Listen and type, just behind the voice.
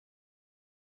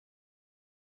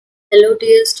Hello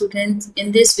dear students,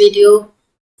 in this video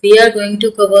we are going to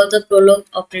cover the Prolog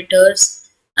operators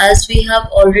as we have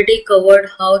already covered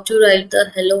how to write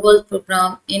the Hello World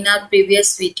program in our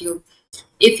previous video.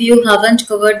 If you haven't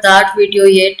covered that video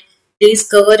yet, please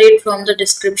cover it from the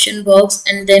description box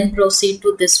and then proceed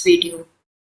to this video.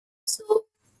 So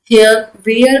here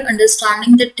we are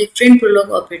understanding the different Prolog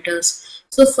operators.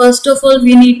 So first of all,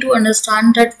 we need to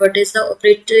understand that what is the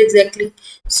operator exactly.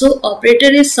 So operator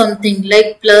is something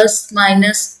like plus,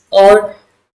 minus, or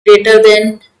greater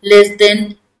than, less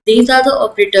than. These are the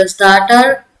operators that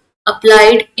are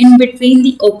applied in between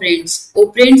the operands.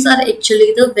 Operands are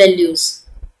actually the values.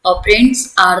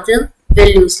 Operands are the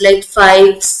values like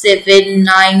 5, 7,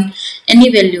 9,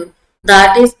 any value.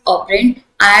 That is operand,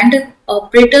 and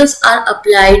operators are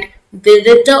applied with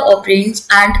the operands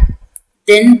and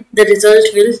then the result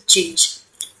will change.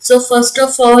 So first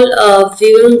of all,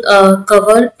 we will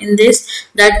cover in this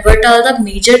that what are the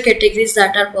major categories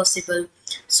that are possible.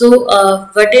 So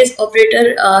what is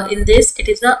operator in this? It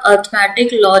is the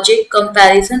arithmetic, logic,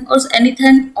 comparison, or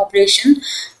anything operation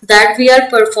that we are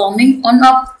performing on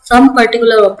some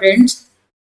particular operands.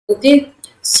 Okay,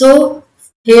 so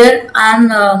here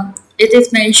it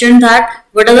is mentioned that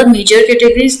what are the major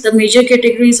categories. The major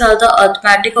categories are the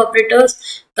arithmetic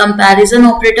operators, comparison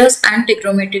operators, and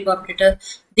trigonometric operator.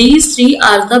 These three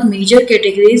are the major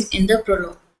categories in the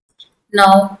Prolog.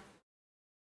 Now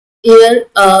here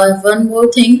one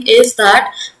more thing is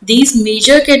that these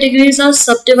major categories are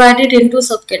subdivided into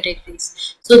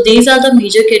subcategories. So these are the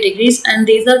major categories and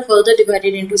these are further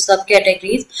divided into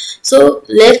subcategories. So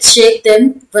let's check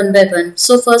them one by one.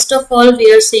 So first of all,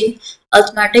 we are seeing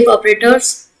arithmetic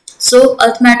operators. So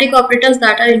arithmetic operators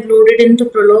that are included in the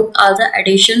Prolog are the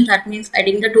addition, that means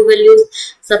adding the two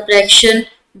values, subtraction,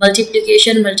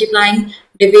 multiplication, multiplying,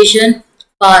 division,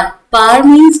 power. Power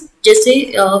means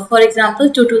जैसे for example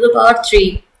 2 to the power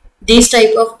 3. These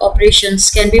type of operations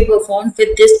can be performed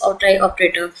with this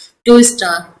operator 2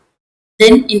 star.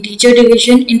 Then integer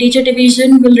division. Integer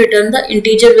division will return the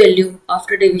integer value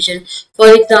after division.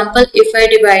 For example, if I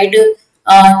divide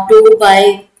 2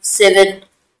 by 7,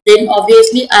 then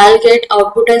obviously I'll get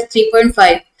output as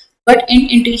 3.5. But in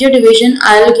integer division,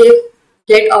 I'll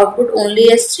get output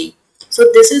only as 3. So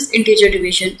this is integer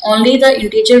division. Only the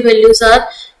integer values are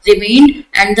remained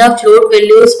and the float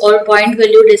values or point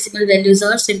value decimal values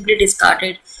are simply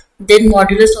discarded. Then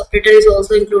modulus operator is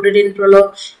also included in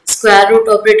Prolog. Square root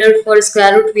operator, for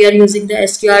square root we are using the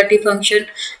sqrt function,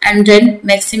 and then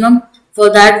maximum, for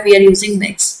that we are using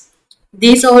max.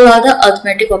 These all are the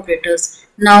arithmetic operators.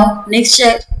 Now next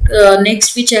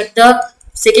we check the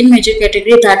second major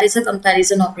category, that is the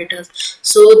comparison operators.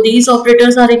 So these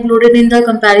operators are included in the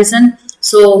comparison.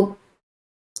 So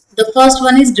the first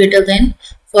one is greater than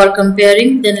for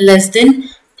comparing, then less than,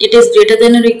 it is greater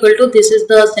than or equal to, this is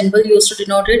the symbol used to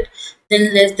denote it,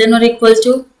 then less than or equal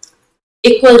to,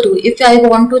 if I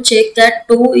want to check that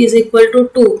 2 is equal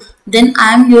to 2, then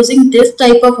I am using this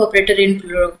type of operator in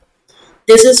Prolog.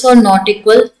 This is for not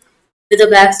equal with a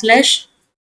backslash.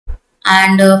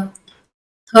 And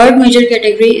third major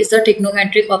category is the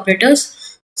trigonometric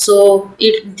operators. So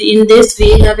in this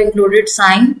we have included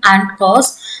sine and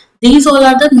cos. These all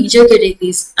are the major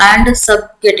categories and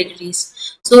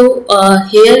subcategories. So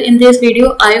here in this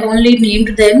video I only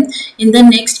named them. In the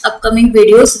next upcoming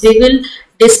videos we will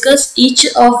discuss each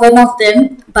of one of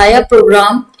them by a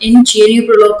program in GNU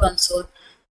Prolog console.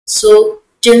 So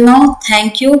till now,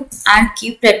 thank you and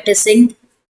keep practicing.